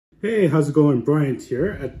Hey, how's it going? Bryant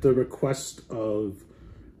here. At the request of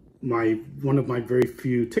one of my very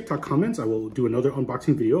few TikTok comments, I will do another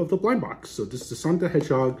unboxing video of the blind box. So this is the Sonic the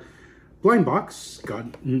Hedgehog blind box,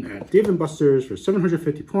 gotten at Dave & Buster's for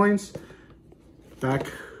 750 points. Back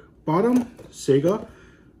bottom, Sega.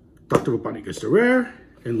 Dr. Robotnik is the rare,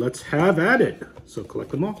 and let's have at it. So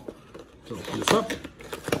collect them all. So open this up.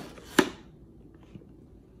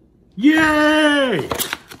 Yay!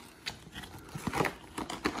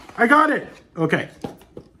 I got it! Okay.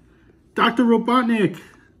 Dr. Robotnik.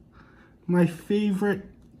 My favorite.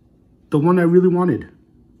 The one I really wanted.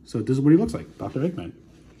 So this is what he looks like. Dr. Eggman.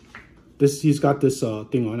 He's got this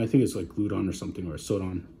thing on. I think it's like glued on or something, or sewed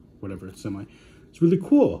on. Whatever. It's really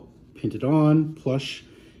cool. Painted on. Plush.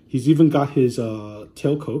 He's even got his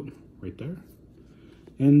tailcoat right there.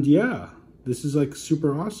 And yeah. This is like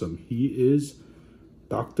super awesome. He is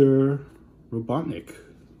Dr. Robotnik.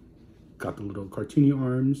 Got the little cartoony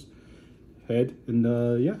arms, head,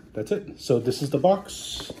 and yeah, that's it. So this is the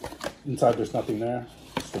box. Inside there's nothing there.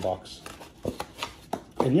 It's the box.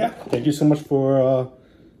 And yeah, thank you so much for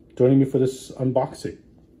joining me for this unboxing.